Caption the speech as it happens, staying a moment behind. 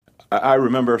I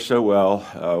remember so well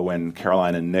when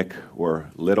Caroline and Nick were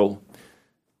little,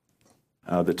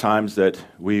 the times that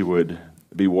we would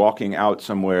be walking out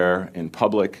somewhere in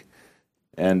public,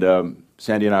 and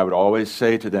Sandy and I would always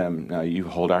say to them, "Now you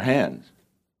hold our hands.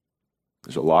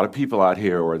 There's a lot of people out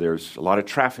here, or there's a lot of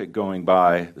traffic going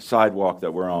by the sidewalk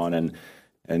that we're on,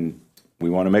 and we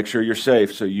want to make sure you're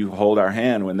safe, so you hold our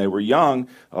hand." When they were young,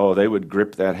 they would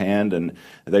grip that hand, and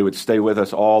they would stay with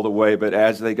us all the way. But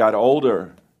as they got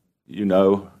older, you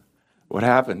know what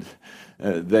happened.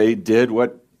 They did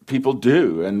what people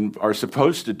do and are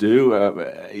supposed to do,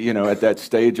 at that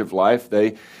stage of life.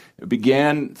 They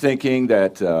began thinking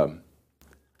that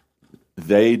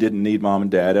they didn't need mom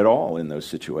and dad at all in those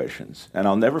situations. And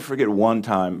I'll never forget one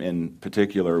time in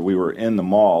particular. We were in the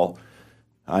mall.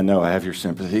 I know I have your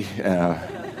sympathy.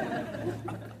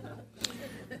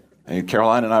 And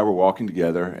Caroline and I were walking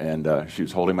together, and she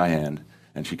was holding my hand,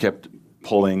 and she kept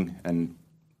pulling and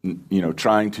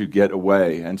trying to get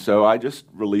away. And so I just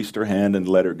released her hand and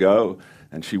let her go,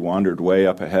 and she wandered way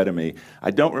up ahead of me.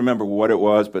 I don't remember what it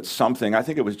was, but something, I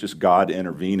think it was just God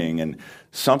intervening, and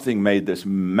something made this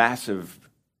massive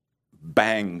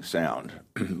bang sound,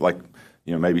 like,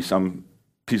 maybe some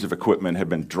piece of equipment had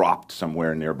been dropped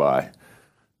somewhere nearby.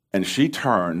 And she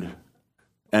turned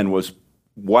and was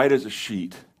white as a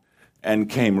sheet and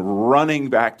came running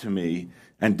back to me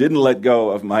and didn't let go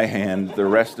of my hand the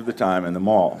rest of the time in the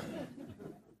mall.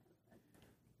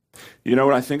 When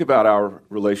I think about our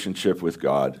relationship with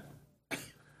God,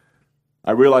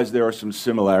 I realize there are some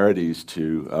similarities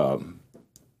to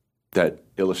that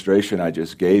illustration I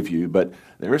just gave you, but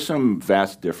there are some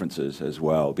vast differences as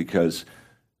well, because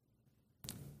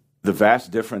the vast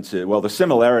difference is, the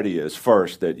similarity is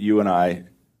first that you and I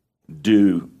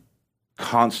do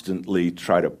constantly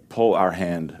try to pull our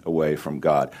hand away from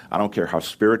God. I don't care how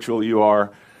spiritual you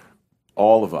are,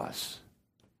 all of us,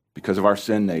 because of our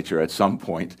sin nature, at some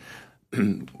point,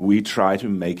 we try to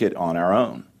make it on our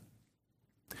own.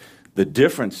 The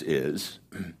difference is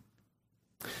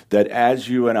that as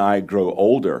you and I grow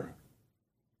older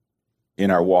in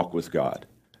our walk with God,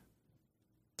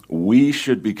 we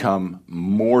should become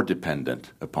more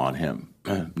dependent upon Him,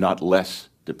 not less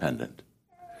dependent.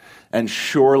 And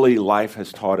surely life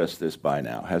has taught us this by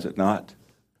now, has it not?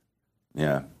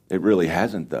 Yeah, it really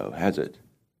hasn't, though, has it?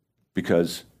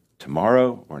 Because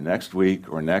tomorrow or next week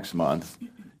or next month,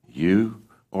 you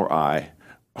or I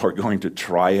are going to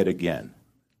try it again.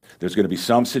 There's going to be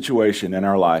some situation in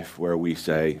our life where we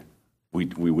say, we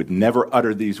would never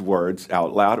utter these words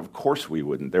out loud. Of course we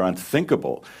wouldn't. They're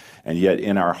unthinkable. And yet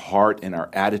in our heart, in our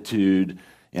attitude,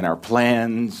 in our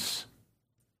plans,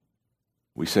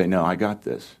 we say, no, I got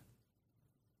this.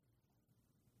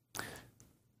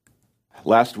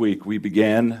 Last week, we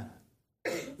began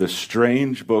the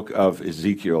strange book of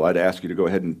Ezekiel. I'd ask you to go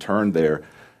ahead and turn there,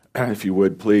 if you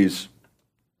would, please.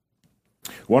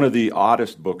 One of the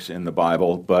oddest books in the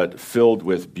Bible, but filled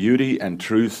with beauty and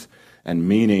truth and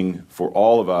meaning for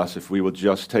all of us if we will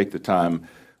just take the time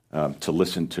to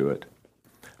listen to it.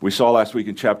 We saw last week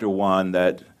in chapter 1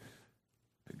 that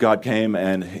God came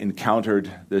and encountered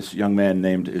this young man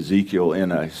named Ezekiel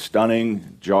in a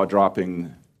stunning,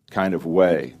 jaw-dropping kind of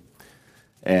way.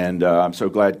 And I'm so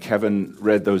glad Kevin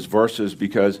read those verses,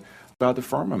 because about the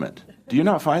firmament. Do you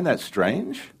not find that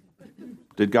strange?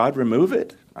 Did God remove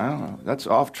it? I don't know. That's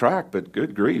off track, but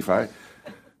good grief.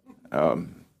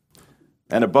 And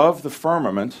above the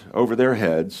firmament, over their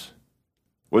heads,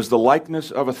 was the likeness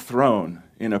of a throne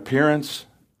in appearance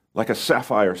like a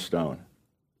sapphire stone.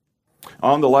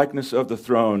 On the likeness of the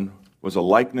throne was a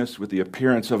likeness with the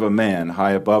appearance of a man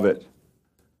high above it.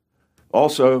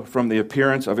 Also, from the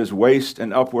appearance of his waist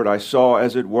and upward, I saw,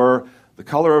 as it were, the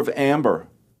color of amber,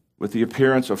 with the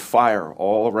appearance of fire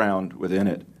all around within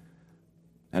it.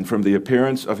 And from the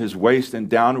appearance of his waist and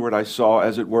downward, I saw,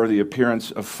 as it were, the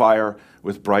appearance of fire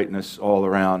with brightness all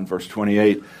around. Verse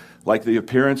 28, like the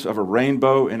appearance of a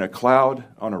rainbow in a cloud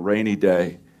on a rainy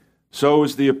day, so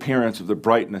is the appearance of the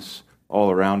brightness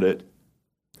all around it.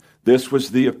 This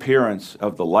was the appearance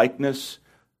of the likeness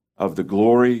of the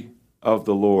glory of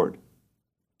the Lord.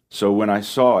 So when I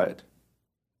saw it,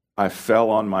 I fell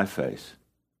on my face,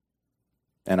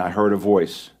 and I heard a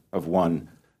voice of one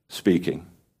speaking.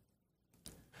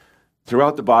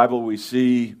 Throughout the Bible, we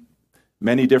see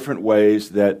many different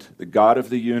ways that the God of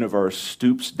the universe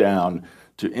stoops down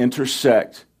to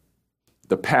intersect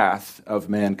the path of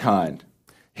mankind.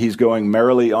 He's going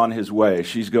merrily on his way.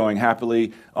 She's going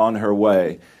happily on her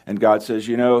way. And God says,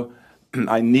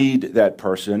 I need that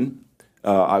person.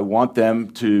 I want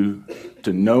them to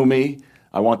know me.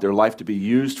 I want their life to be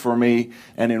used for me.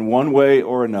 And in one way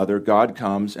or another, God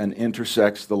comes and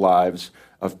intersects the lives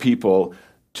of people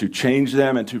to change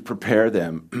them and to prepare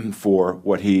them for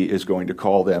what he is going to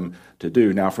call them to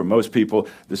do. Now, for most people,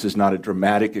 this is not a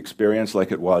dramatic experience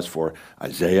like it was for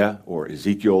Isaiah or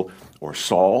Ezekiel or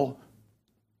Saul.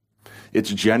 It's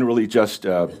generally just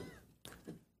a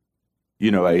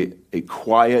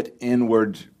quiet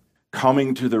inward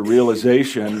coming to the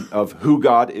realization of who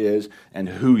God is and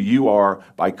who you are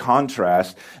by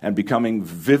contrast, and becoming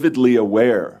vividly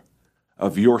aware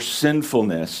of your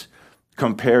sinfulness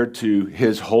compared to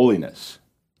his holiness.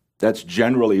 That's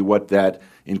generally what that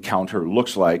encounter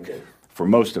looks like for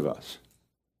most of us.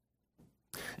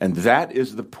 And that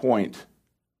is the point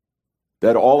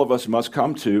that all of us must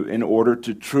come to in order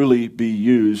to truly be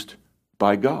used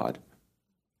by God.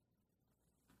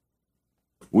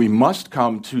 We must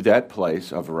come to that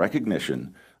place of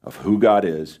recognition of who God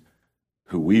is,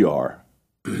 who we are,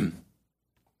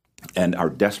 and our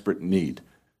desperate need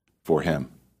for him.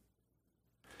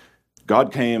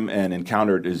 God came and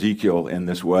encountered Ezekiel in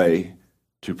this way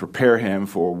to prepare him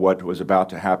for what was about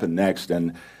to happen next.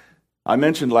 And I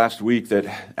mentioned last week that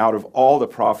out of all the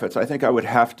prophets, I think I would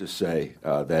have to say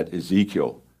that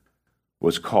Ezekiel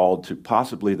was called to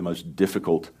possibly the most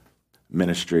difficult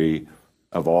ministry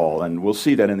of all. And we'll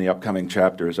see that in the upcoming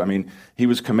chapters. I mean, he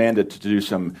was commanded to do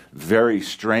some very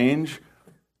strange,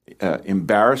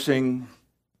 embarrassing,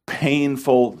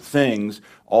 painful things,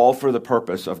 all for the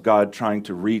purpose of God trying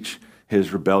to reach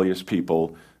his rebellious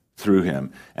people through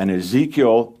him. And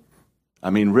Ezekiel, I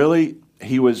mean, really,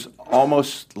 he was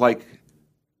almost like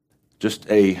just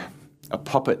a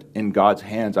puppet in God's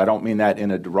hands. I don't mean that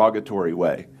in a derogatory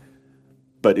way.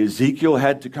 But Ezekiel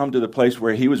had to come to the place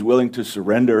where he was willing to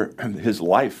surrender his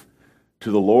life to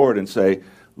the Lord and say,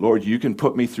 Lord, you can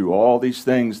put me through all these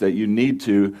things that you need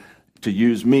to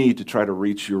use me to try to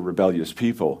reach your rebellious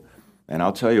people. And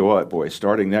I'll tell you what, boy,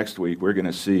 starting next week, we're going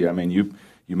to see, I mean, you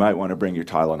might want to bring your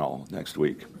Tylenol next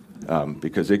week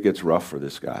because it gets rough for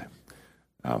this guy.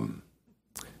 And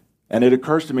it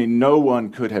occurs to me, no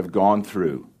one could have gone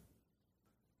through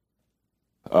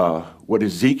what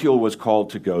Ezekiel was called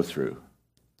to go through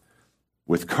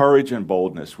with courage and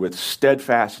boldness, with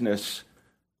steadfastness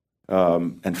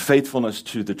and faithfulness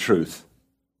to the truth,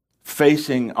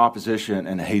 facing opposition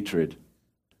and hatred,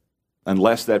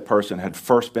 unless that person had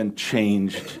first been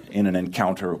changed in an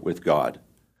encounter with God,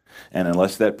 and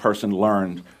unless that person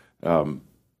learned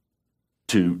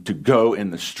to go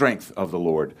in the strength of the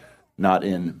Lord, not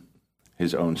in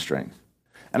his own strength.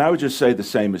 And I would just say the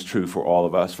same is true for all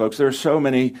of us, folks. There are so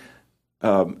many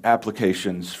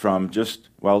applications from just,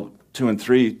 2 and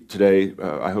 3 today.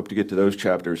 I hope to get to those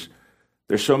chapters.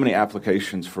 There's so many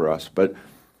applications for us, but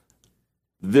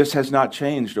this has not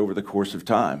changed over the course of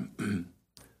time.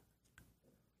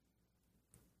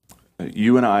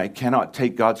 You and I cannot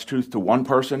take God's truth to one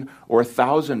person or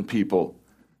 1,000 people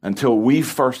until we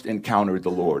first encountered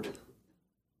the Lord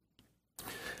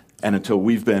and until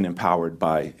we've been empowered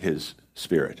by his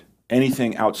Spirit.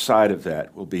 Anything outside of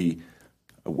that will be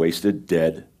a wasted,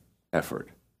 dead effort.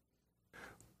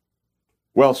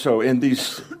 Well, so in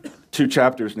these 2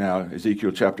 chapters now,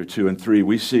 Ezekiel chapter 2 and 3,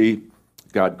 we see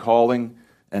God calling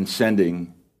and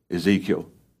sending Ezekiel.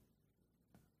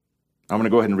 I'm going to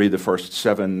go ahead and read the first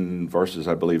 7 verses,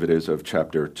 I believe it is, of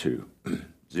chapter 2.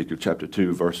 Ezekiel chapter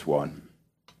 2, verse 1.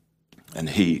 And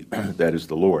he, that is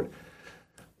the Lord,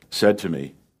 said to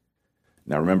me,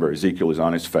 now remember, Ezekiel is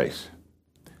on his face.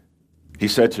 He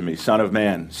said to me, Son of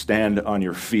man, stand on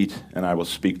your feet, and I will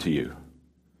speak to you.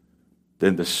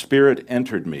 Then the Spirit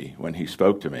entered me when he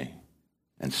spoke to me,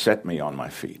 and set me on my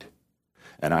feet.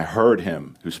 And I heard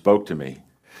him who spoke to me.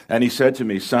 And he said to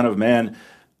me, Son of man,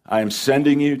 I am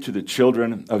sending you to the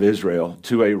children of Israel,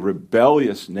 to a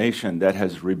rebellious nation that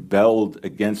has rebelled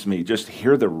against me. Just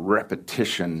hear the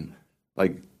repetition.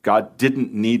 Like God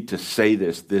didn't need to say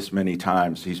this many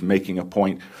times. He's making a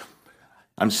point.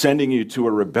 I'm sending you to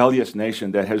a rebellious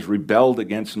nation that has rebelled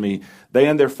against me. They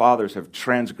and their fathers have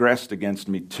transgressed against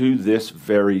me to this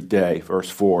very day. Verse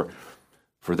 4,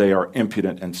 for they are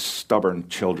impudent and stubborn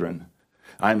children.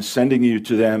 I am sending you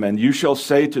to them, and you shall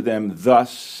say to them,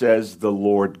 thus says the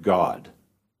Lord God.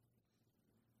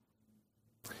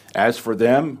 As for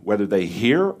them, whether they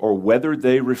hear or whether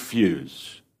they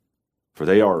refuse, for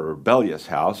they are a rebellious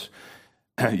house,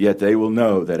 yet they will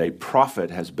know that a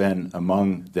prophet has been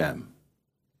among them.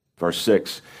 Verse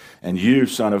 6, and you,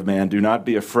 son of man, do not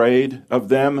be afraid of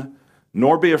them,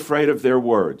 nor be afraid of their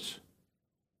words.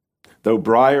 Though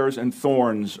briars and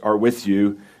thorns are with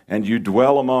you, and you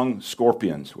dwell among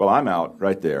scorpions. Well, I'm out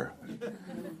right there.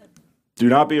 Do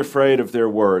not be afraid of their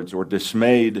words or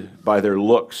dismayed by their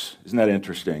looks. Isn't that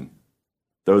interesting?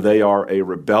 Though they are a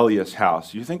rebellious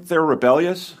house. You think they're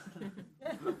rebellious?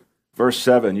 Verse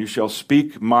 7, you shall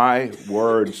speak my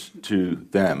words to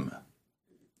them,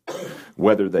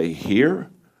 whether they hear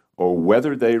or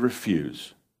whether they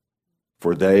refuse,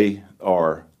 for they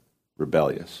are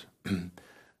rebellious.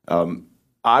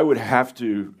 I would have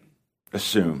to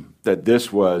assume that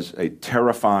this was a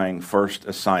terrifying first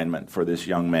assignment for this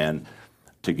young man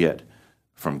to get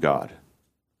from God.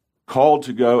 Called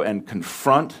to go and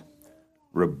confront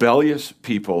rebellious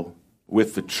people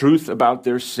with the truth about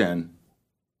their sin,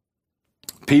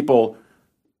 people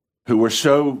who were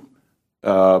so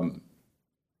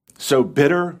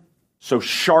bitter, so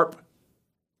sharp,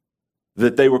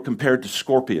 that they were compared to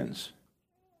scorpions.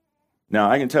 Now,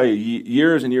 I can tell you,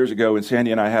 years and years ago when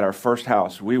Sandy and I had our first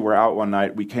house, we were out one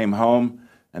night, we came home,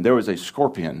 and there was a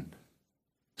scorpion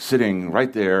sitting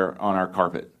right there on our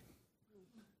carpet.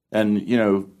 And, you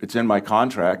know, it's in my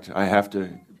contract. I have to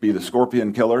be the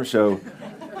scorpion killer, so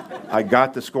I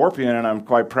got the scorpion, and I'm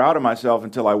quite proud of myself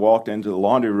until I walked into the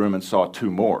laundry room and saw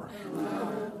two more.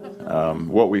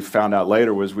 What we found out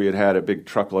later was we had a big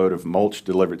truckload of mulch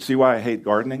delivered. See why I hate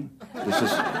gardening?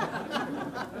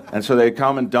 And so they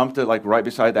come and dumped it like right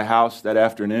beside the house that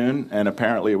afternoon, and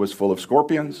apparently it was full of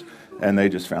scorpions, and they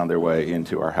just found their way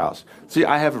into our house. See,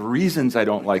 I have reasons I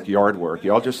don't like yard work.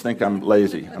 Y'all just think I'm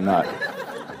lazy. I'm not.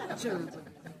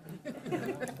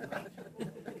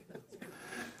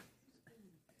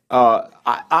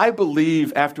 I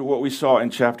believe after what we saw in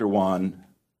chapter 1,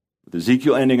 with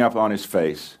Ezekiel ending up on his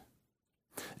face,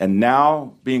 and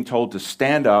now being told to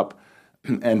stand up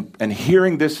and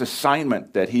hearing this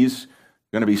assignment that he's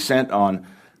going to be sent on,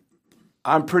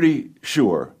 I'm pretty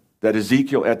sure that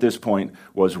Ezekiel at this point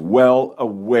was well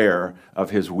aware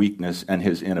of his weakness and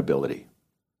his inability.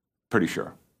 Pretty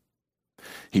sure.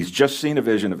 He's just seen a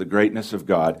vision of the greatness of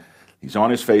God. He's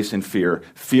on his face in fear,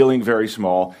 feeling very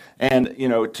small. And, you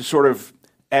know, to sort of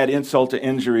add insult to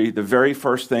injury, the very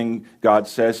first thing God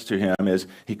says to him is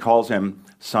he calls him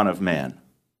Son of Man.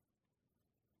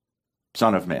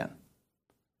 Son of Man.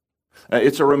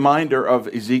 It's a reminder of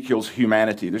Ezekiel's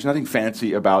humanity. There's nothing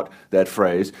fancy about that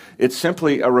phrase. It's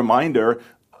simply a reminder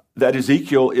that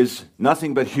Ezekiel is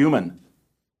nothing but human.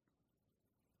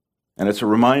 And it's a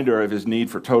reminder of his need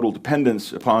for total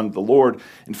dependence upon the Lord.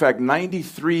 In fact,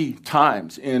 93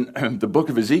 times in the book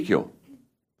of Ezekiel,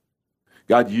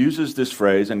 God uses this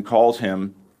phrase and calls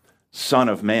him Son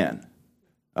of Man.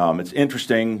 It's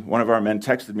interesting, one of our men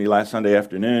texted me last Sunday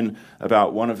afternoon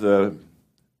about one of the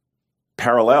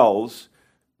parallels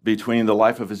between the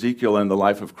life of Ezekiel and the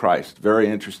life of Christ. Very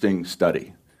interesting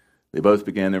study. They both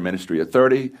began their ministry at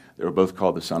 30. They were both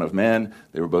called the Son of Man.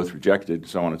 They were both rejected,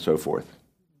 so on and so forth.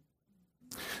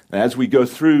 And as we go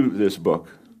through this book,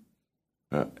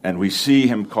 and we see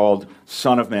him called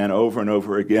Son of Man over and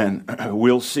over again,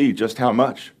 we'll see just how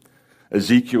much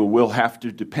Ezekiel will have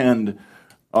to depend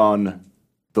on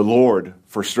the Lord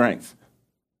for strength.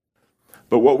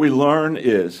 But what we learn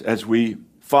is, as we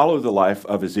follow the life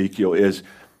of Ezekiel, is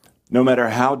no matter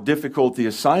how difficult the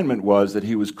assignment was that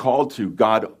he was called to,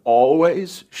 God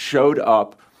always showed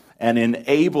up and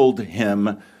enabled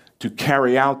him to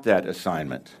carry out that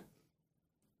assignment.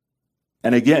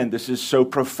 And again, this is so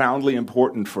profoundly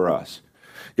important for us.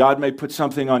 God may put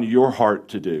something on your heart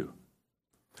to do,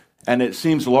 and it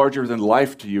seems larger than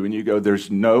life to you, and you go,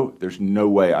 there's no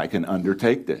way I can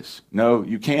undertake this. No,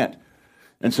 you can't.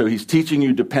 And so he's teaching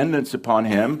you dependence upon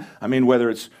him. I mean, whether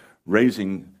it's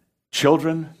raising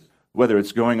children, whether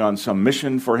it's going on some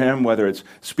mission for him, whether it's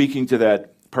speaking to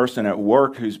that person at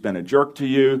work who's been a jerk to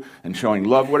you and showing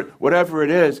love, whatever it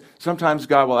is, sometimes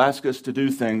God will ask us to do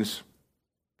things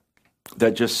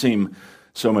that just seem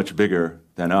so much bigger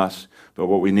than us. But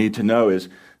what we need to know is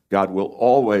God will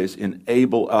always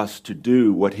enable us to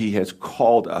do what he has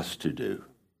called us to do.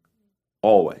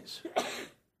 Always.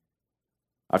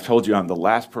 I've told you I'm the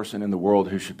last person in the world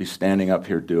who should be standing up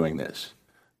here doing this.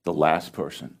 The last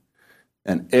person.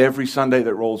 And every Sunday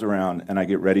that rolls around and I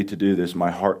get ready to do this,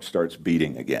 my heart starts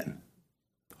beating again.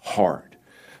 Hard.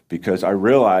 Because I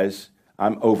realize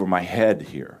I'm over my head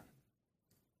here.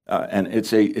 And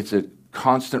it's a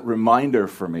constant reminder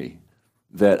for me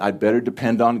that I'd better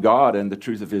depend on God and the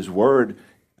truth of his word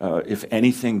if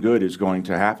anything good is going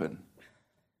to happen.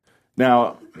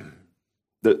 Now,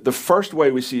 the first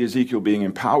way we see Ezekiel being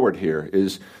empowered here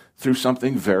is through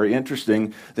something very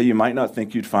interesting that you might not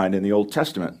think you'd find in the Old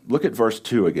Testament. Look at verse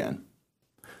 2 again.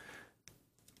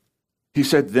 He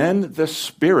said, "Then the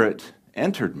Spirit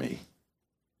entered me."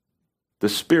 The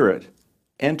Spirit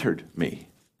entered me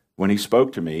when he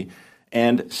spoke to me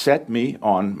and set me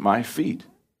on my feet.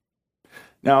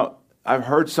 Now, I've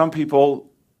heard some people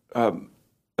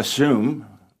assume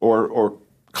or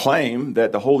claim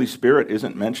that the Holy Spirit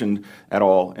isn't mentioned at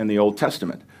all in the Old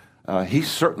Testament. He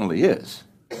certainly is.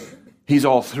 He's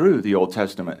all through the Old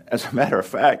Testament. As a matter of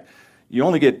fact, you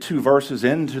only get 2 verses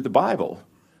into the Bible,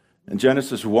 in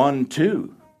Genesis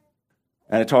 1:2.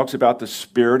 And it talks about the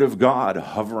Spirit of God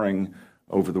hovering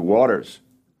over the waters.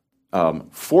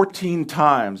 14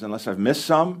 times, unless I've missed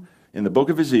some, in the book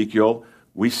of Ezekiel,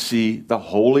 we see the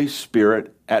Holy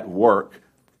Spirit at work,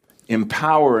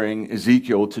 empowering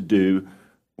Ezekiel to do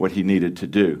what he needed to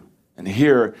do. And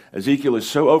here, Ezekiel is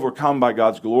so overcome by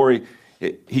God's glory,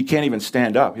 he can't even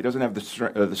stand up. He doesn't have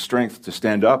the strength to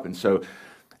stand up. And so,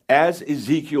 as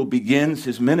Ezekiel begins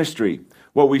his ministry,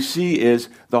 what we see is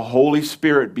the Holy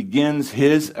Spirit begins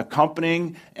his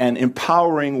accompanying and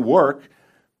empowering work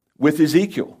with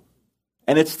Ezekiel.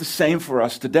 And it's the same for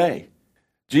us today.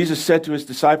 Jesus said to his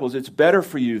disciples, "It's better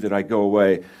for you that I go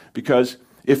away, because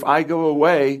if I go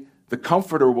away, the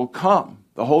Comforter will come.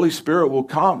 The Holy Spirit will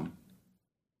come,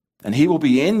 and he will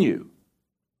be in you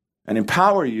and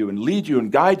empower you and lead you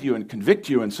and guide you and convict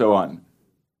you and so on."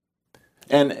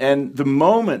 And the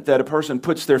moment that a person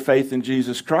puts their faith in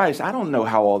Jesus Christ, I don't know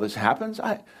how all this happens.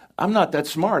 I'm not that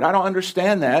smart. I don't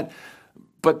understand that.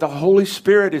 But the Holy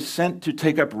Spirit is sent to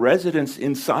take up residence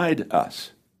inside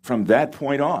us from that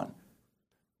point on,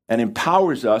 and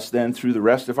empowers us then through the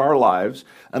rest of our lives,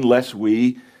 unless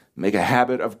we make a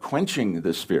habit of quenching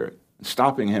the Spirit,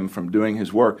 stopping him from doing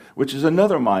his work, which is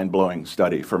another mind-blowing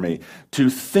study for me. To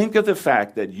think of the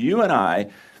fact that you and I,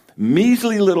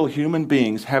 measly little human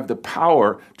beings, have the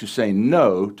power to say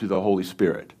no to the Holy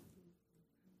Spirit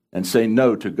and say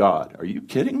no to God. Are you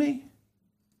kidding me?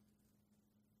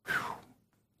 Whew.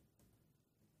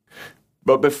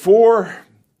 But before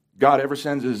God ever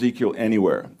sends Ezekiel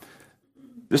anywhere,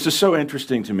 this is so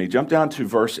interesting to me. Jump down to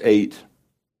verse 8.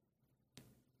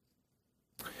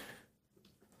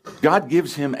 God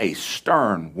gives him a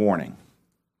stern warning.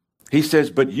 He says,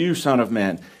 "But you, son of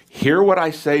man, hear what I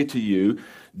say to you.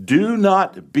 Do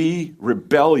not be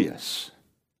rebellious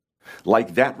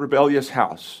like that rebellious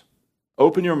house.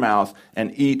 Open your mouth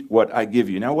and eat what I give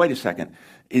you." Now, wait a second.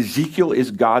 Ezekiel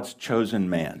is God's chosen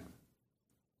man.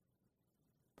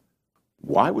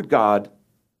 Why would God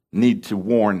need to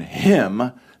warn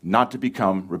him not to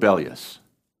become rebellious?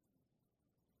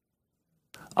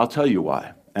 I'll tell you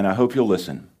why, and I hope you'll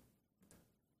listen.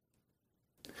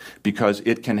 Because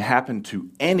it can happen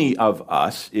to any of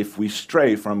us if we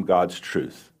stray from God's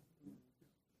truth.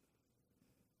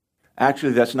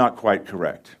 Actually, that's not quite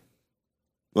correct.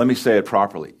 Let me say it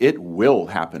properly. It will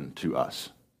happen to us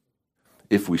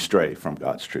if we stray from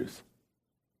God's truth.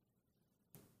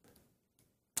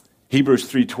 Hebrews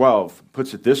 3:12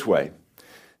 puts it this way: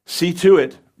 "See to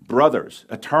it, brothers,"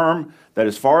 a term that,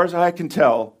 as far as I can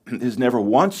tell, is never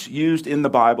once used in the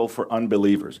Bible for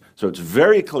unbelievers. So it's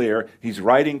very clear he's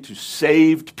writing to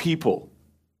saved people.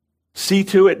 "See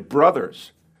to it,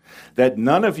 brothers, that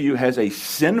none of you has a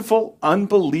sinful,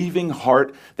 unbelieving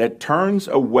heart that turns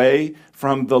away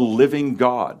from the living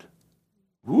God."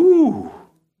 Woo!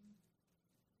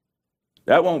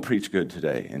 That won't preach good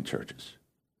today in churches.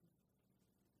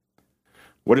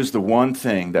 What is the one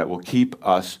thing that will keep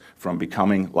us from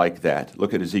becoming like that?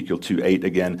 Look at Ezekiel 2:8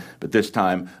 again, but this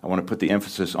time I want to put the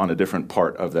emphasis on a different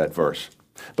part of that verse.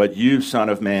 "But you, son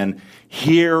of man,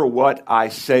 hear what I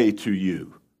say to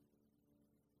you.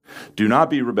 Do not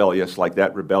be rebellious like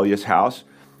that rebellious house."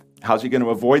 How's he going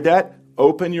to avoid that?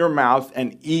 "Open your mouth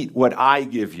and eat what I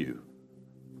give you."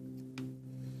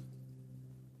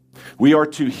 We are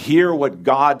to hear what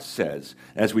God says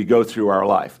as we go through our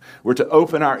life. We're to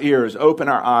open our ears, open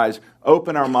our eyes,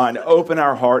 open our mind, open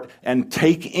our heart, and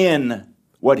take in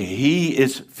what he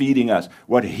is feeding us,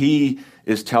 what he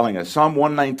is telling us. Psalm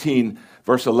 119,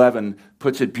 verse 11,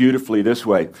 puts it beautifully this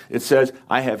way. It says,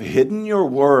 "I have hidden your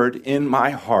word in my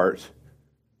heart."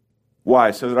 Why?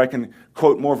 So that I can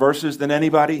quote more verses than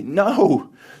anybody?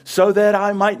 No, so that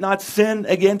I might not sin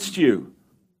against you.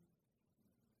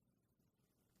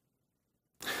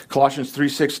 Colossians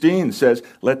 3:16 says,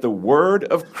 "Let the word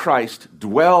of Christ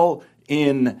dwell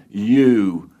in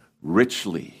you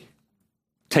richly."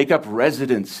 Take up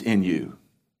residence in you.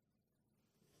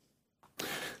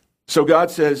 So God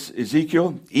says,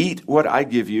 "Ezekiel, eat what I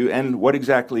give you." And what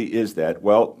exactly is that?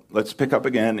 Well, let's pick up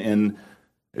again in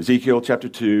Ezekiel chapter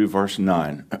 2, verse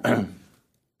 9.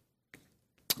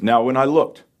 "Now when I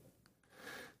looked,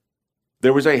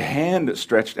 there was a hand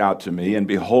stretched out to me, and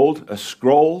behold, a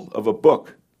scroll of a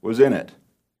book was in it.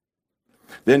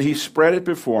 Then he spread it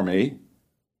before me,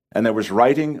 and there was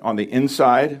writing on the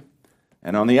inside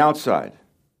and on the outside.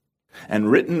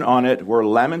 And written on it were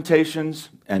lamentations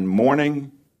and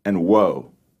mourning and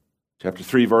woe. Chapter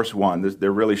 3, verse 1.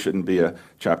 There really shouldn't be a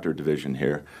chapter division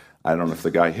here. I don't know if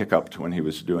the guy hiccuped when he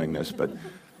was doing this, but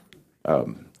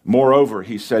moreover,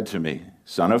 he said to me,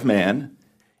 Son of man,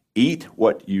 eat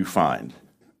what you find.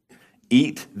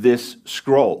 Eat this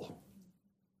scroll,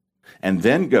 and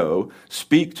then go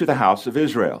speak to the house of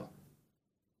Israel.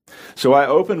 So I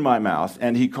opened my mouth,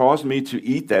 and he caused me to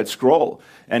eat that scroll.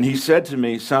 And he said to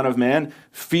me, Son of man,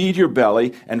 feed your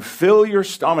belly and fill your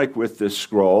stomach with this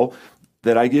scroll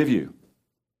that I give you.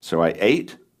 So I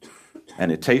ate,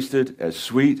 and it tasted as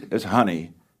sweet as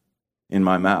honey in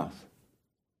my mouth.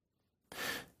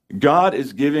 God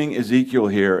is giving Ezekiel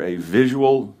here a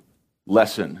visual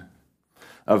lesson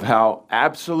of how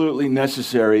absolutely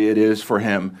necessary it is for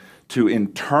him to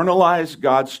internalize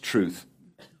God's truth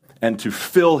and to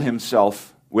fill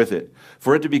himself with it,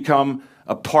 for it to become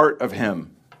a part of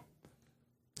him,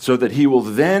 so that he will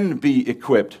then be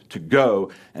equipped to go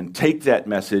and take that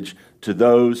message to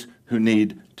those who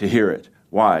need to hear it.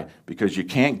 Why? Because you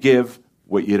can't give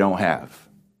what you don't have.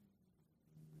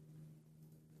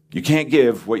 You can't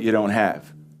give what you don't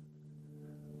have.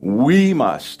 We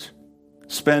must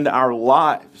spend our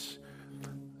lives.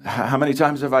 How many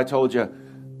times have I told you,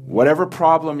 whatever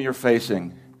problem you're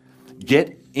facing,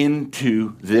 get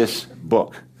into this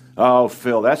book. Oh,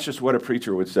 Phil, that's just what a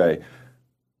preacher would say.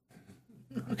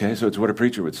 Okay, so it's what a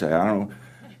preacher would say. I don't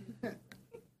know.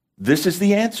 This is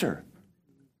the answer.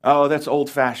 Oh, that's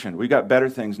old-fashioned. We got better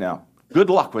things now. Good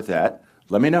luck with that.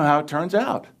 Let me know how it turns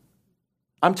out.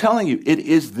 I'm telling you, it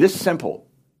is this simple.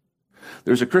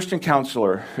 There's a Christian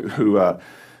counselor who,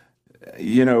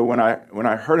 when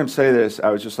I heard him say this, I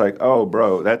was just like, oh,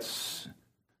 bro, that's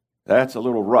a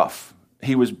little rough.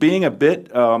 He was being a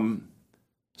bit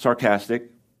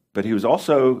sarcastic, but he was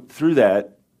also, through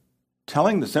that,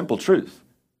 telling the simple truth.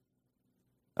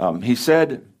 He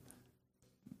said,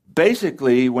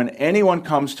 basically, when anyone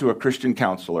comes to a Christian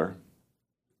counselor,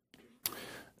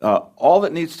 all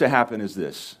that needs to happen is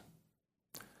this.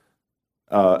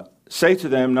 Say to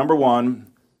them, number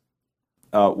one,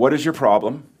 what is your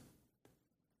problem?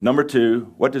 Number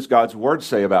two, what does God's word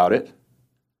say about it?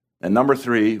 And number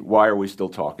three, why are we still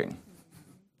talking?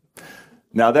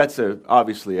 Now, that's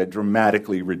obviously a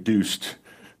dramatically reduced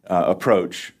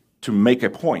approach to make a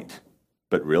point.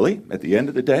 But really, at the end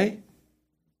of the day,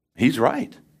 he's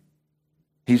right.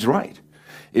 He's right.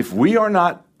 If we are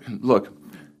not, look,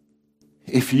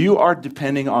 if you are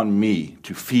depending on me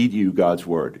to feed you God's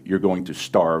word, you're going to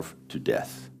starve to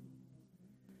death.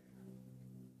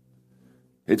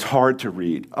 It's hard to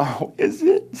read. Oh, is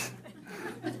it?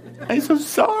 I'm so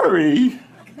sorry.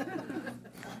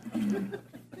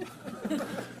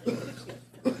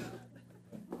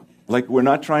 Like, we're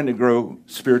not trying to grow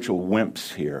spiritual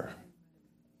wimps here.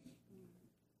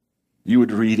 You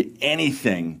would read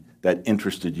anything that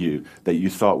interested you, that you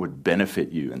thought would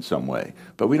benefit you in some way.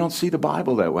 But we don't see the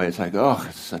Bible that way. It's like, oh,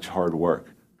 it's such hard work.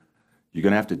 You're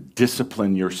going to have to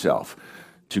discipline yourself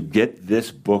to get this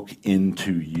book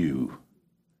into you.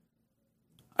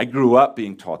 I grew up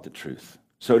being taught the truth.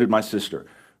 So did my sister.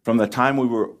 From the time we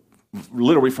were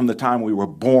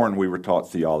born, we were taught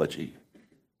theology.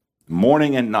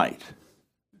 Morning and night.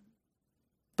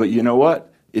 But you know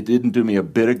what? It didn't do me a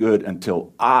bit of good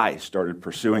until I started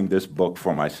pursuing this book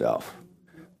for myself.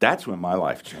 That's when my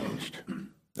life changed.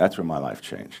 That's when my life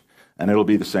changed. And it'll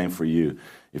be the same for you.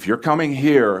 If you're coming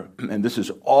here and this is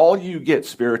all you get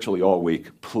spiritually all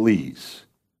week, please.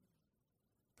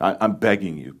 I'm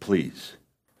begging you, please.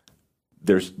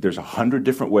 There's 100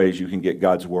 different ways you can get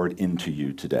God's word into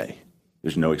you today.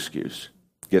 There's no excuse.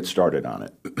 Get started on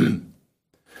it.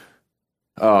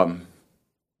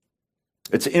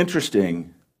 It's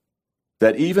interesting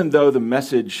that even though the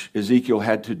message Ezekiel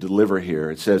had to deliver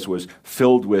here, it says, was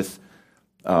filled with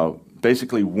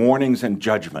basically warnings and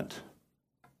judgment.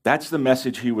 That's the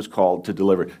message he was called to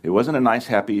deliver. It wasn't a nice,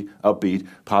 happy, upbeat,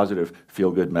 positive,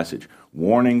 feel-good message.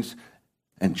 Warnings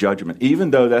and judgment. Even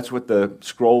though that's what the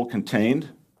scroll contained,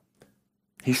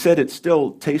 he said it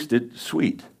still tasted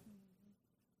sweet.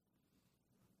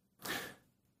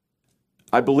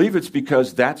 I believe it's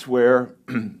because that's where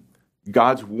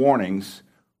God's warnings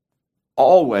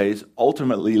always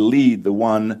ultimately lead the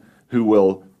one who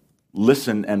will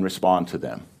listen and respond to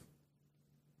them.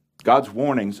 God's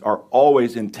warnings are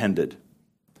always intended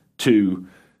to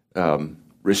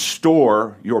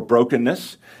restore your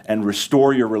brokenness and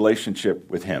restore your relationship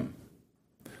with Him.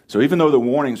 So even though the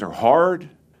warnings are hard,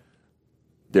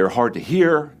 they're hard to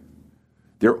hear,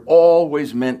 they're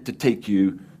always meant to take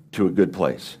you to a good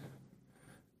place.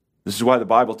 This is why the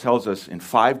Bible tells us in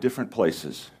 5 different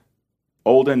places,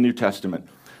 Old and New Testament,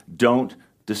 don't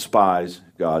despise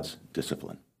God's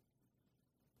discipline.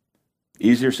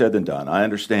 Easier said than done, I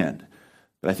understand.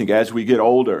 But I think as we get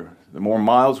older, the more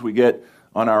miles we get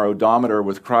on our odometer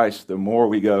with Christ, the more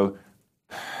we go,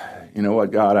 you know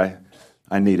what, God,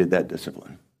 I needed that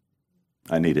discipline.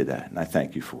 I needed that, and I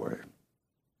thank you for it.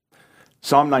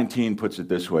 Psalm 19 puts it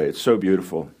this way. It's so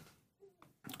beautiful.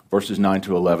 Verses 9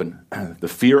 to 11. The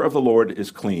fear of the Lord is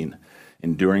clean,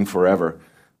 enduring forever.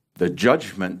 The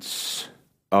judgments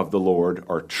of the Lord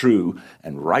are true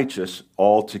and righteous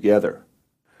altogether.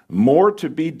 More to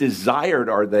be desired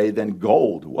are they than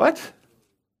gold. What?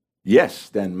 Yes,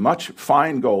 than much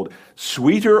fine gold.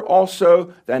 Sweeter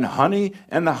also than honey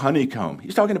and the honeycomb.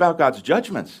 He's talking about God's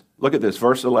judgments. Look at this,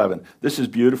 verse 11. This is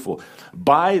beautiful.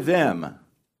 By them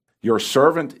your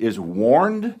servant is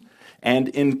warned, and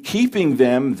in keeping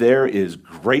them there is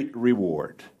great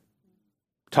reward.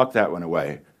 Tuck that one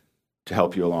away to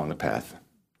help you along the path.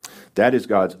 That is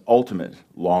God's ultimate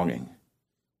longing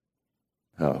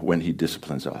when he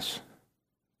disciplines us.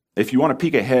 If you want to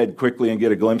peek ahead quickly and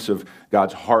get a glimpse of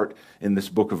God's heart in this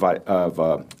book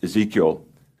of Ezekiel,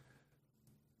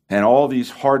 and all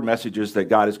these hard messages that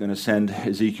God is going to send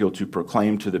Ezekiel to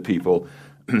proclaim to the people,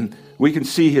 we can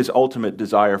see his ultimate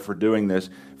desire for doing this.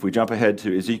 If we jump ahead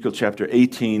to Ezekiel chapter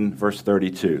 18, verse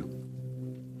 32,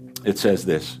 it says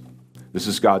this. This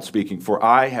is God speaking. For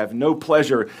I have no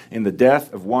pleasure in the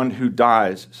death of one who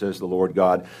dies, says the Lord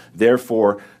God.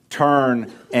 Therefore,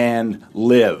 turn and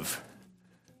live.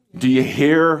 Do you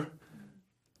hear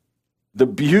the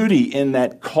beauty in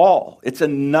that call? It's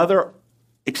another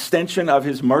extension of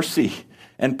his mercy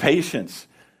and patience.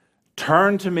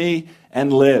 Turn to me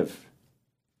and live.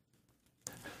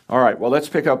 All right, well, let's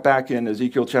pick up back in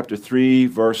Ezekiel chapter 3,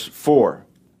 verse 4.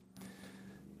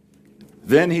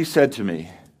 Then he said to me,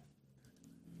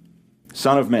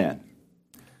 Son of man,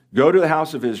 go to the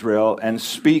house of Israel and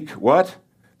speak what?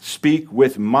 Speak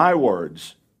with my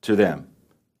words to them.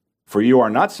 For you are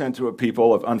not sent to a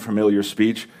people of unfamiliar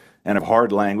speech and of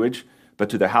hard language, but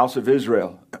to the house of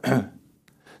Israel.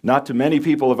 Not to many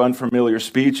people of unfamiliar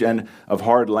speech and of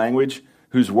hard language,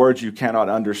 whose words you cannot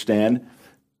understand.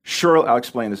 Surely, I'll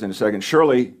explain this in a second.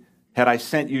 Surely, had I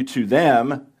sent you to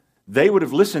them, they would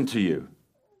have listened to you.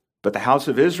 But the house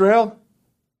of Israel,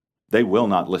 they will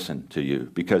not listen to you,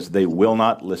 because they will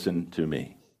not listen to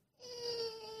me.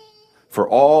 For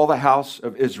all the house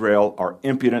of Israel are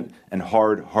impudent and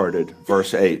hard-hearted.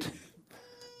 Verse 8.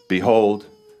 Behold,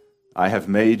 I have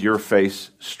made your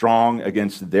face strong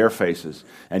against their faces,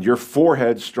 and your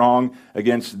forehead strong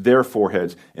against their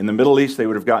foreheads. In the Middle East, they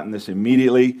would have gotten this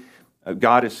immediately.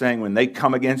 God is saying when they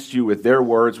come against you with their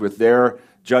words, with their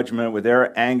judgment, with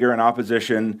their anger and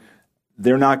opposition,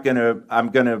 I'm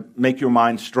going to make your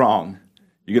mind strong.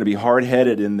 You're going to be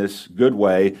hard-headed in this good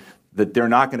way, that they're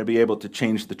not going to be able to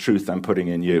change the truth I'm putting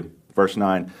in you. Verse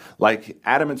 9, like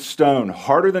adamant stone,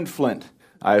 harder than flint,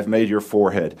 I have made your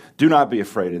forehead. Do not be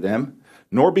afraid of them,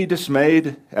 nor be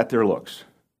dismayed at their looks,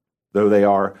 though they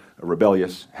are a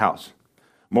rebellious house.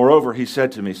 Moreover, he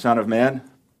said to me, Son of man,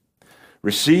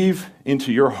 receive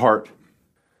into your heart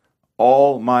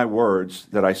all my words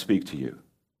that I speak to you,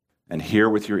 and hear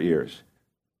with your ears,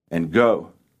 and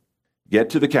go, get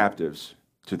to the captives,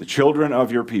 to the children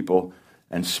of your people,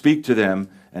 and speak to them,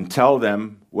 and tell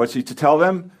them, what's he to tell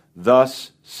them?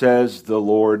 Thus says the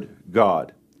Lord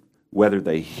God, whether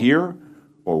they hear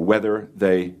or whether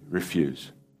they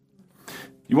refuse.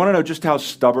 You want to know just how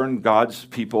stubborn God's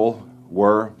people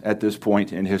were at this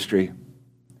point in history?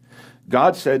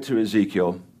 God said to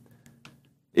Ezekiel,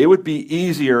 it would be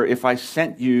easier if I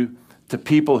sent you to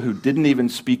people who didn't even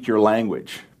speak your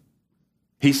language.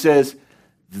 He says,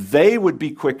 they would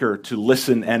be quicker to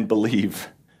listen and believe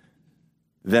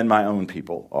than my own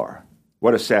people are.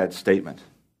 What a sad statement.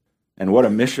 And what a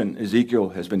mission Ezekiel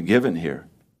has been given here.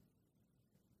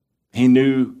 He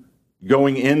knew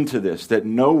going into this that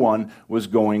no one was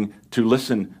going to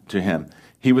listen to him.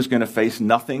 He was going to face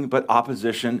nothing but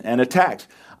opposition and attacks.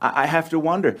 I have to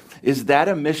wonder, is that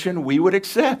a mission we would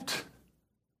accept?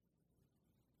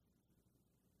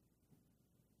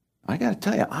 I got to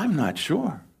tell you, I'm not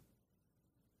sure.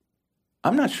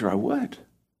 I'm not sure I would.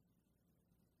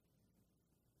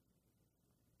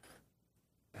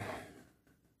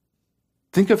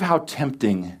 Think of how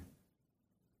tempting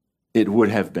it would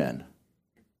have been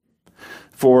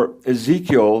for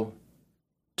Ezekiel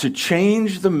to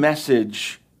change the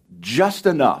message just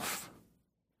enough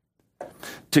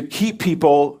to keep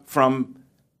people from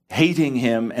hating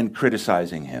him and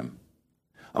criticizing him.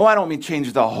 Oh, I don't mean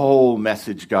change the whole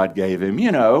message God gave him,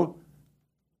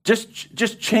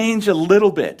 Just change a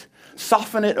little bit.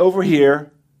 Soften it over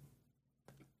here.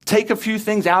 Take a few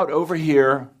things out over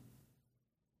here.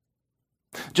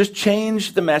 Just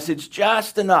change the message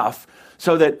just enough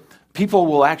so that people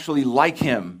will actually like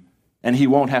him and he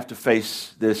won't have to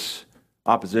face this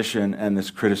opposition and this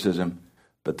criticism.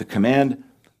 But the command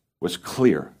was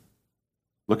clear.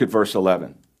 Look at verse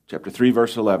 11, chapter 3,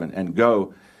 verse 11. And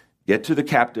go, get to the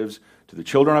captives, to the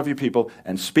children of your people,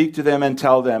 and speak to them and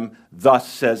tell them, thus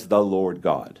says the Lord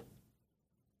God.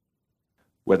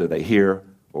 Whether they hear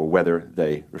or whether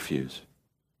they refuse.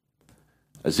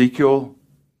 Ezekiel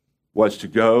was to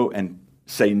go and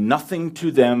say nothing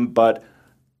to them but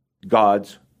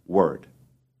God's word.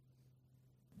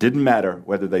 Didn't matter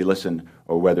whether they listened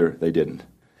or whether they didn't.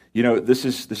 You know, this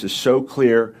is so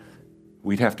clear,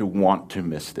 we'd have to want to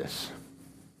miss this.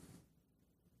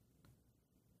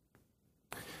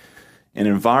 In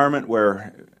an environment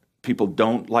where people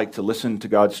don't like to listen to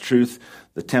God's truth,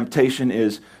 the temptation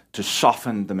is to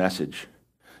soften the message,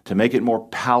 to make it more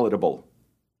palatable,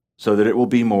 so that it will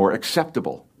be more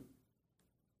acceptable.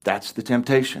 That's the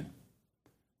temptation.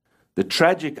 The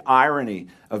tragic irony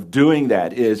of doing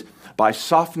that is, by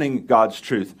softening God's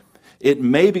truth, it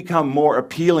may become more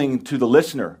appealing to the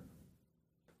listener,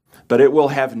 but it will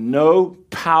have no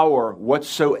power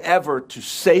whatsoever to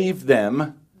save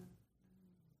them,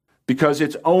 because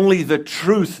it's only the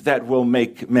truth that will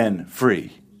make men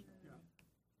free.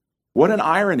 What an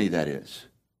irony that is.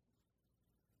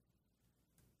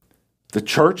 The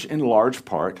church, in large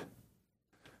part,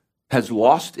 has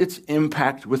lost its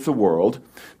impact with the world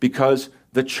because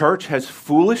the church has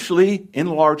foolishly, in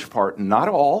large part, not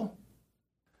all,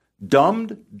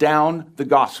 dumbed down the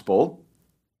gospel,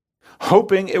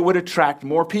 hoping it would attract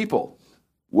more people.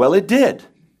 Well, it did.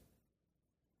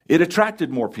 It attracted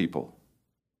more people.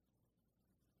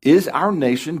 Is our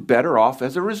nation better off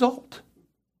as a result?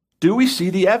 Do we see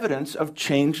the evidence of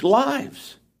changed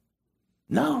lives?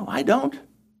 No, I don't.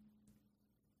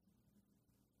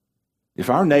 If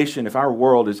our nation, if our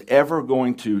world is ever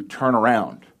going to turn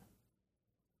around,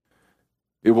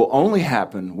 it will only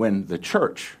happen when the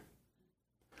church,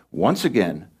 once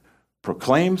again,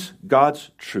 proclaims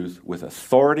God's truth with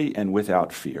authority and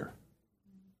without fear.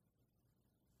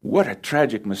 What a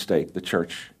tragic mistake the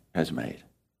church has made.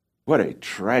 What a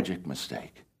tragic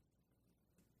mistake.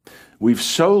 We've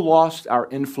so lost our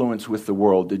influence with the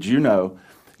world. Did you know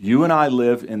you and I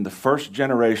live in the first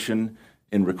generation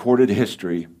in recorded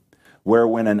history where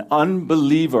when an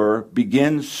unbeliever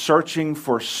begins searching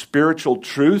for spiritual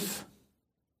truth,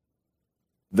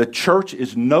 the church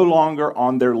is no longer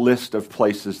on their list of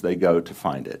places they go to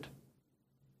find it.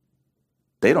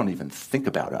 They don't even think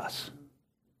about us.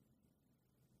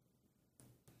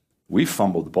 We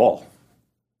fumbled the ball.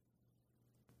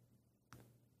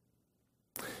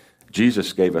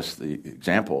 Jesus gave us the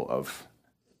example of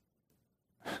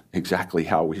exactly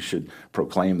how we should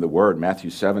proclaim the word. Matthew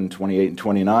 7, 28 and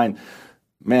 29.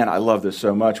 Man, I love this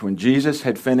so much. When Jesus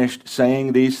had finished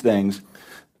saying these things,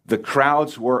 the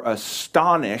crowds were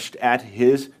astonished at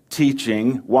his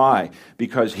teaching. Why?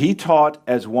 Because he taught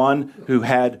as one who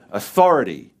had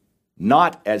authority,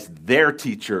 not as their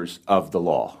teachers of the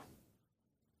law.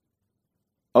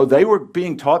 Oh, they were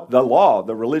being taught the law,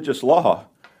 the religious law.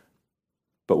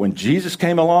 But when Jesus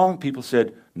came along, people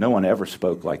said, no one ever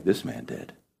spoke like this man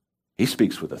did. He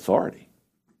speaks with authority.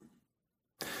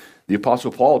 The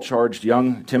Apostle Paul charged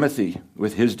young Timothy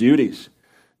with his duties.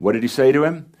 What did he say to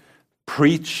him?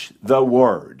 Preach the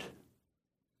word.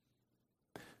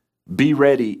 Be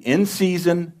ready in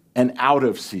season and out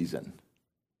of season.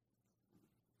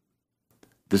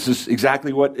 This is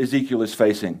exactly what Ezekiel is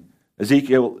facing.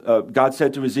 God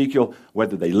said to Ezekiel,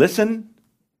 whether they listen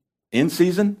in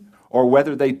season or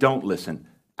whether they don't listen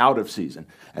out of season.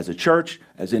 As a church,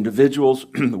 as individuals,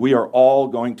 we are all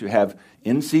going to have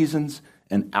in seasons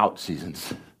and out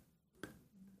seasons.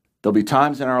 There'll be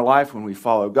times in our life when we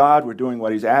follow God, we're doing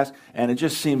what he's asked, and it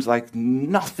just seems like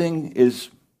nothing is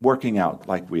working out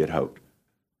like we had hoped.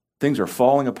 Things are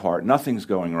falling apart. Nothing's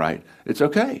going right. It's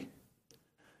okay.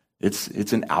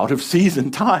 It's an out of season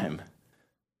time.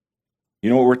 You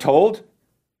know what we're told?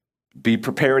 Be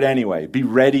prepared anyway. Be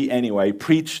ready anyway.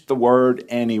 Preach the word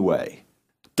anyway.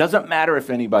 Doesn't matter if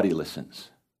anybody listens.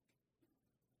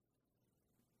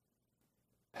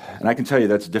 And I can tell you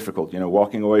that's difficult. You know,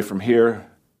 walking away from here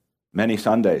many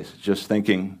Sundays, just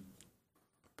thinking,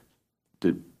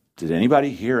 did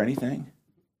anybody hear anything?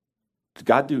 Did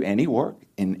God do any work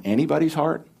in anybody's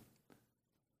heart?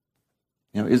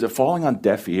 You know, is it falling on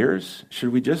deaf ears?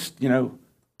 Should we just,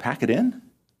 pack it in?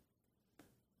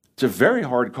 It's a very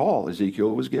hard call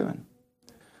Ezekiel was given.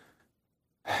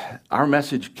 Our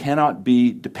message cannot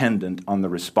be dependent on the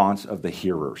response of the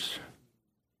hearers.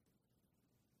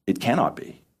 It cannot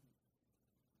be.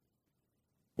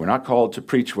 We're not called to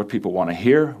preach what people want to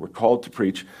hear. We're called to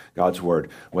preach God's word,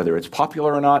 whether it's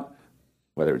popular or not,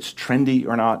 whether it's trendy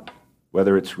or not,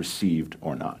 whether it's received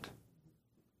or not.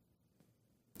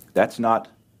 That's not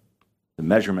the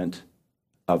measurement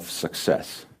of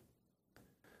success.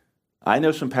 I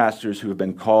know some pastors who have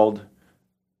been called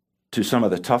to some of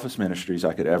the toughest ministries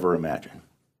I could ever imagine.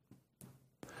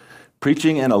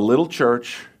 Preaching in a little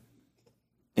church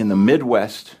in the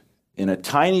Midwest, in a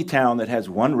tiny town that has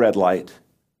one red light.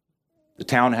 The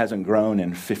town hasn't grown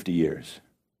in 50 years.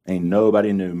 Ain't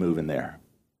nobody new moving there.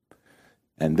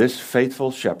 And this faithful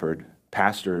shepherd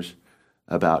pastors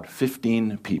about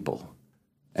 15 people,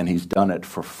 and he's done it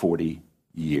for 40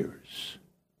 years.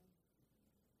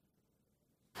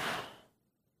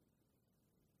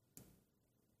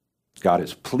 God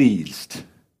is pleased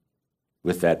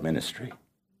with that ministry.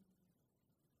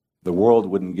 The world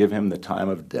wouldn't give him the time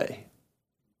of day.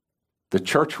 The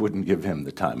church wouldn't give him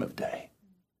the time of day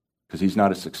because he's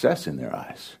not a success in their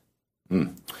eyes.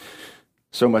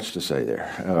 So much to say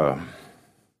there.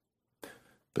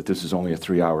 But this is only a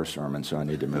 3-hour sermon, so I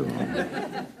need to move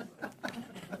on.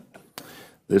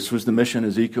 This was the mission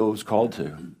Ezekiel was called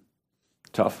to.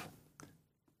 Tough.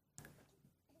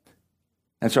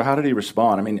 And so how did he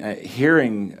respond? I mean,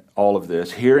 hearing all of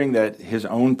this, hearing that his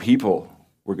own people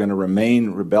were going to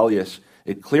remain rebellious,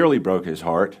 it clearly broke his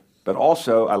heart. But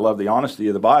also, I love the honesty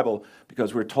of the Bible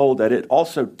because we're told that it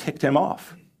also ticked him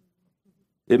off.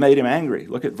 It made him angry.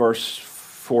 Look at verse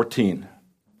 14,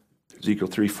 Ezekiel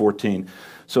 3:14.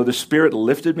 So the Spirit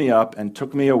lifted me up and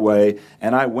took me away,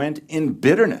 and I went in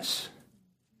bitterness,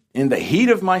 in the heat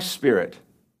of my spirit.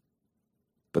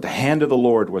 But the hand of the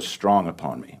Lord was strong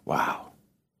upon me. Wow.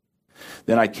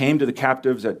 Then I came to the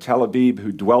captives at Tel Aviv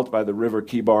who dwelt by the river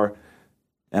Kibar,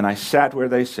 and I sat where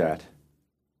they sat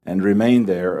and remained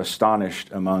there astonished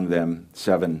among them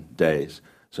 7 days.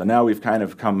 So now we've kind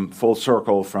of come full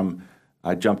circle from,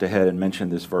 I jumped ahead and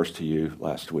mentioned this verse to you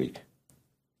last week.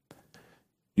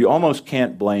 You almost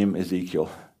can't blame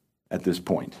Ezekiel at this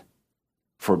point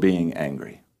for being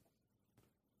angry.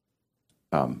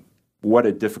 What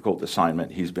a difficult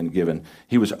assignment he's been given.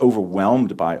 He was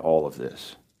overwhelmed by all of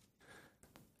this.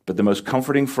 But the most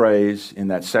comforting phrase in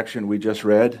that section we just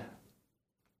read,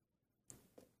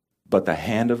 but the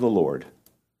hand of the Lord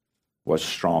was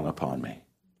strong upon me.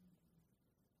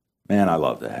 Man, I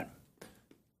love that.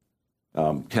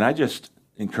 Can I just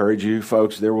encourage you,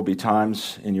 folks, there will be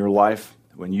times in your life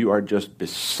when you are just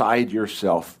beside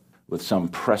yourself with some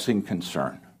pressing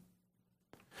concern.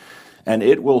 And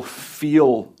it will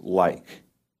feel like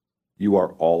you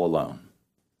are all alone.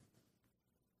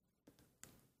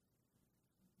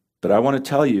 But I want to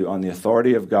tell you on the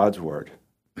authority of God's word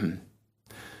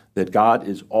that God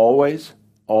is always,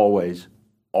 always,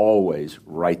 always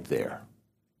right there.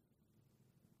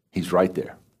 He's right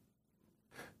there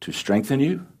to strengthen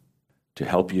you, to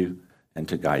help you, and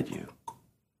to guide you.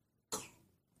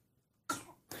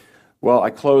 Well, I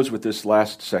close with this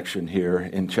last section here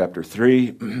in chapter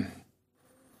 3,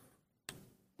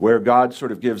 where God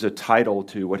sort of gives a title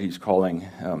to what he's calling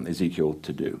Ezekiel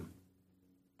to do.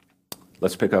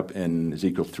 Let's pick up in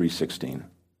Ezekiel 3:16.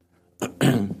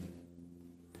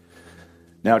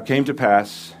 Now it came to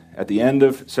pass at the end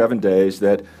of 7 days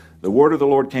that the word of the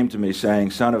Lord came to me, saying,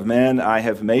 Son of man, I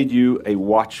have made you a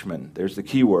watchman. There's the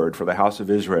key word for the house of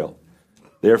Israel.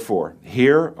 Therefore,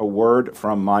 hear a word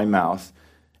from my mouth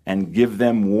and give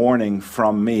them warning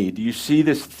from me. Do you see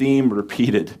this theme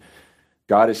repeated?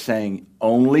 God is saying,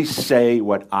 only say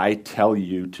what I tell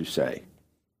you to say.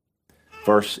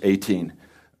 Verse 18,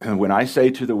 when I say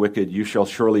to the wicked, you shall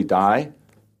surely die,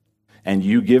 and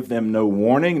you give them no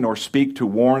warning, nor speak to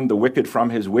warn the wicked from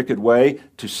his wicked way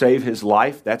to save his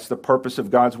life. That's the purpose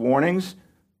of God's warnings.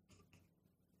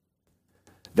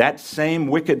 That same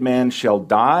wicked man shall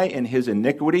die in his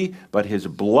iniquity, but his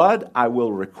blood I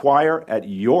will require at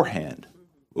your hand.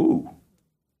 Ooh.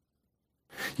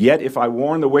 Yet if I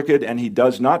warn the wicked and he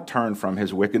does not turn from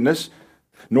his wickedness,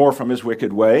 nor from his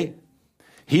wicked way,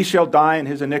 he shall die in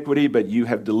his iniquity, but you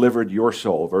have delivered your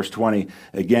soul. Verse 20,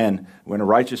 again, when a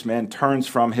righteous man turns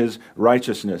from his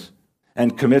righteousness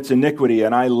and commits iniquity,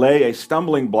 and I lay a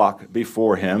stumbling block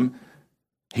before him,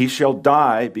 he shall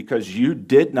die because you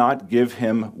did not give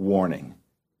him warning.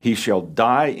 He shall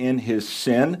die in his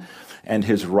sin, and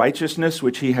his righteousness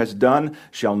which he has done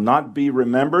shall not be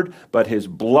remembered, but his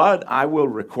blood I will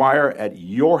require at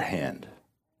your hand.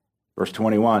 Verse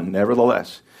 21,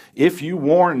 nevertheless, if you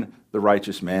warn the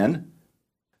righteous man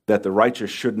that the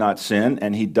righteous should not sin,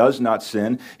 and he does not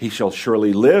sin, he shall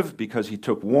surely live because he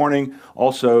took warning.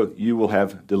 Also, you will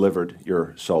have delivered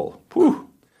your soul. Whew.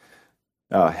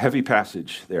 Heavy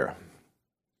passage there.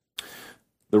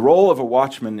 The role of a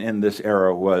watchman in this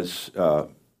era was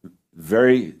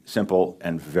very simple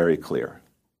and very clear.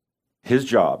 His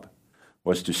job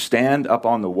was to stand up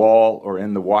on the wall or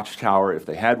in the watchtower, if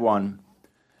they had one,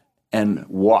 and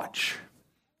watch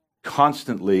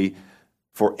constantly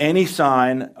for any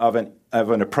sign of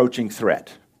an approaching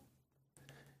threat.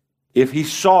 If he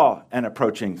saw an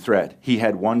approaching threat, he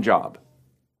had one job: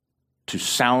 to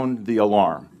sound the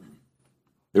alarm.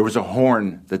 There was a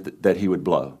horn that he would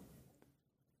blow.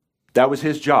 That was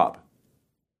his job.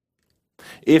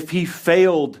 If he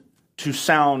failed to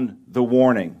sound the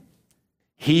warning,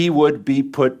 he would be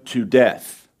put to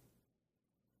death.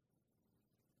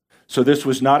 So this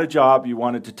was not a job you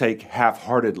wanted to take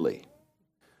half-heartedly.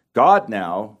 God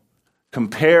now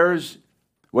compares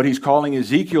what he's calling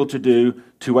Ezekiel to do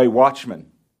to a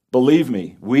watchman. Believe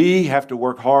me, we have to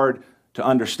work hard to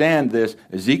understand this.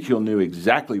 Ezekiel knew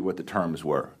exactly what the terms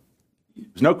were.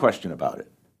 There's no question about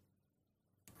it.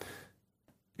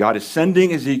 God is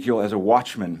sending Ezekiel as a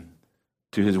watchman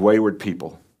to his wayward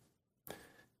people.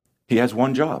 He has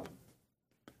one job: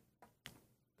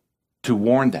 to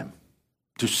warn them,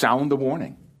 to sound the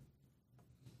warning.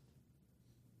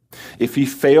 If he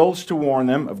fails to warn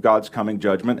them of God's coming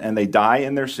judgment and they die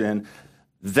in their sin,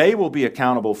 they will be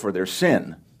accountable for their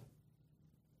sin.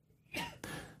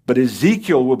 But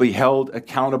Ezekiel will be held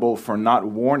accountable for not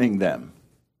warning them.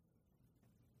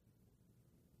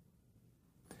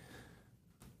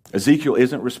 Ezekiel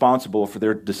isn't responsible for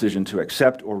their decision to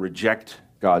accept or reject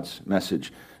God's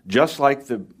message. Just like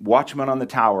the watchman on the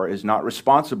tower is not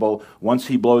responsible once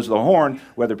he blows the horn,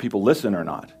 whether people listen or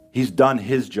not. He's done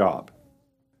his job.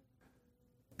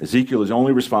 Ezekiel is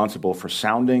only responsible for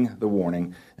sounding the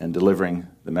warning and delivering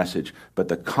the message. But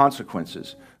the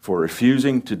consequences for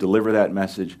refusing to deliver that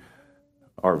message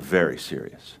are very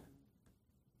serious.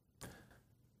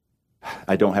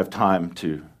 I don't have time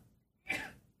to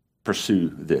pursue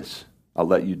this. I'll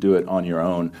let you do it on your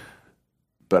own,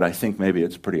 but I think maybe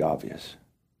it's pretty obvious.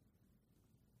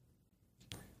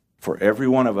 For every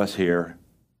one of us here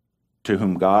to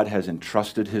whom God has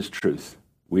entrusted his truth,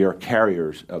 we are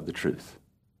carriers of the truth.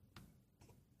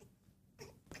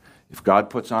 If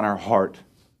God puts on our heart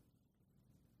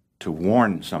to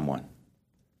warn someone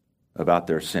about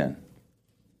their sin,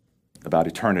 about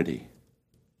eternity,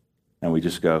 and we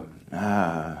just go,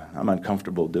 I'm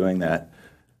uncomfortable doing that.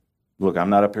 Look, I'm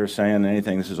not up here saying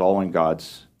anything. This is all in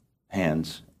God's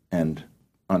hands and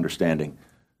understanding.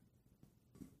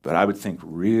 But I would think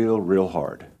real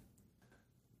hard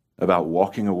about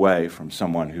walking away from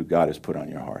someone who God has put on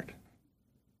your heart.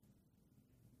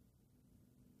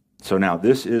 So now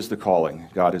this is the calling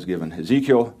God has given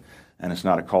Ezekiel, and it's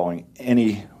not a calling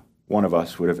any one of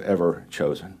us would have ever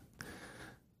chosen.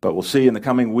 But we'll see in the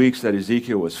coming weeks that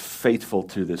Ezekiel was faithful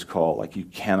to this call like you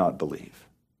cannot believe,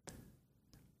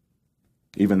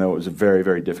 even though it was a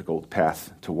very difficult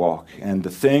path to walk. And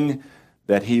the thing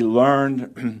that he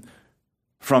learned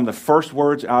from the first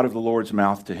words out of the Lord's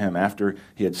mouth to him after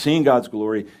he had seen God's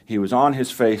glory, he was on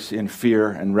his face in fear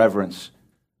and reverence.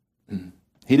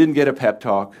 He didn't get a pep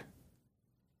talk.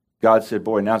 God said,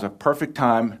 boy, now's a perfect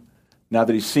time. Now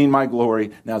that he's seen my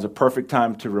glory, now's a perfect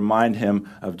time to remind him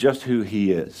of just who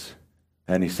he is.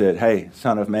 And he said, hey,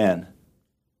 son of man,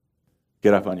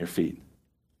 get up on your feet.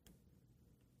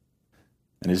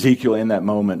 And Ezekiel in that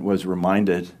moment was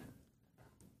reminded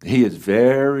he is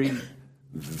very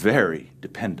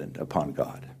dependent upon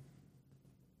God.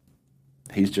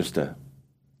 He's just a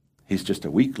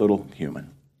weak little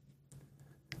human.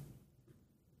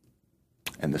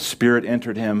 And the Spirit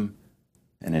entered him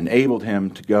and enabled him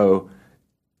to go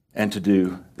and to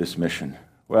do this mission.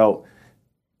 Well,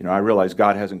 I realize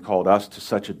God hasn't called us to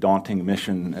such a daunting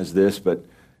mission as this, but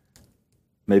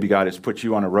maybe God has put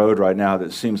you on a road right now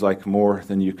that seems like more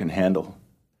than you can handle.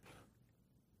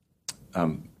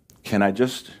 Can I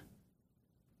just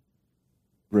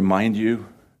remind you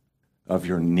of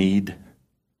your need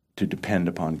to depend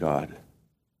upon God?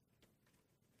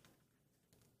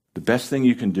 The best thing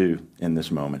you can do in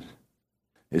this moment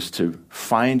is to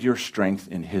find your strength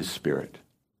in his Spirit,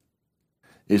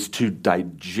 is to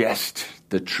digest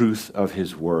the truth of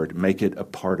his word, make it a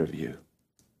part of you,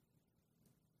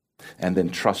 and then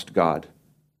trust God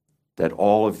that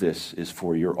all of this is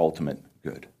for your ultimate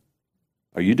good.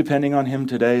 Are you depending on him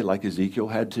today like Ezekiel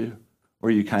had to, or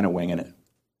are you kind of winging it?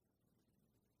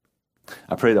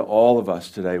 I pray that all of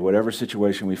us today, whatever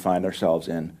situation we find ourselves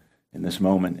in this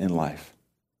moment in life,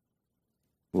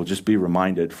 will just be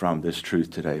reminded from this truth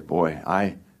today. Boy,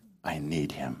 I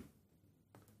need him.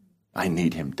 I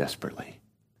need him desperately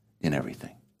in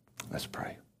everything. Let's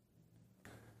pray.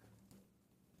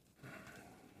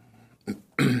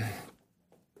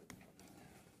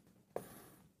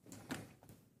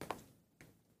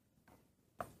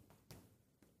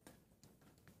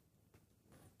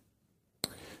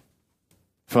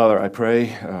 Father, I pray,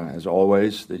 as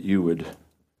always, that you would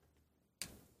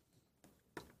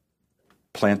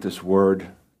plant this word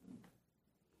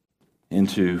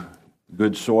into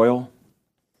good soil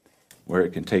where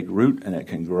it can take root and it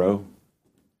can grow.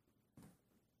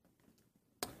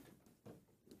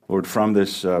 Lord, from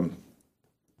this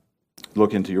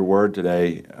look into your word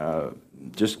today,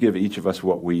 just give each of us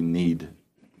what we need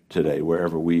today,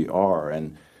 wherever we are,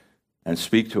 and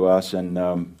speak to us.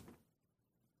 And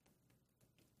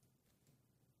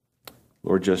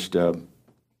Lord, just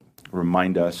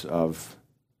remind us of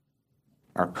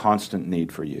our constant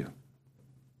need for you.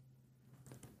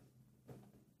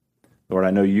 Lord,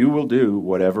 I know you will do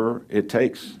whatever it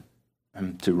takes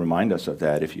to remind us of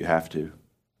that if you have to.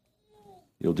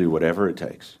 You'll do whatever it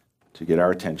takes to get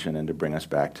our attention and to bring us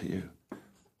back to you.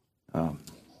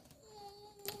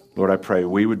 Lord, I pray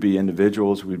we would be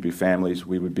individuals, we would be families,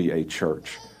 we would be a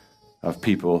church of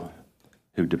people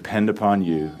who depend upon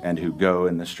you and who go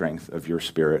in the strength of your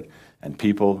Spirit, and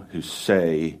people who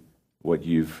say what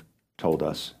you've told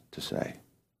us to say.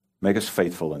 Make us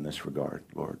faithful in this regard,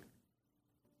 Lord.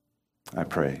 I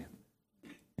pray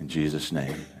in Jesus'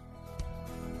 name.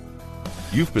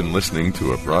 You've been listening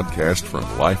to a broadcast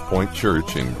from Life Point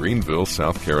Church in Greenville,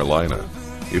 South Carolina.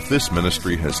 If this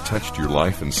ministry has touched your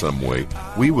life in some way,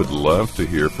 we would love to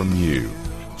hear from you.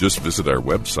 Just visit our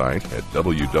website at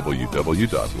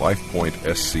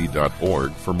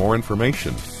www.lifepointsc.org for more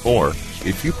information. Or,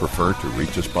 if you prefer to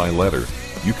reach us by letter,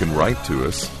 you can write to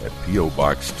us at P.O.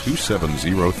 Box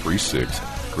 27036,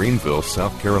 Greenville,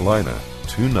 South Carolina,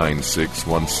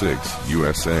 29616,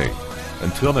 USA.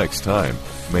 Until next time,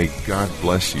 may God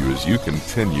bless you as you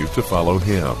continue to follow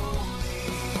Him.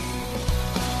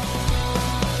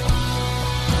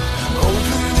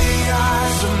 Open the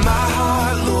eyes of my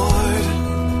heart, Lord.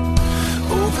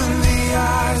 Open the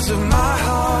eyes of my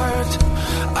heart.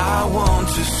 I want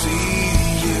to see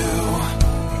you.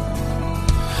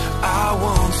 I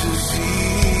want to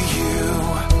see you.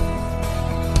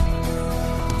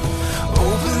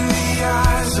 Open the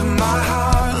eyes of my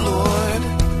heart, Lord.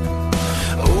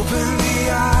 Open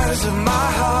the eyes of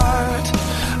my heart.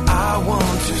 I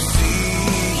want to see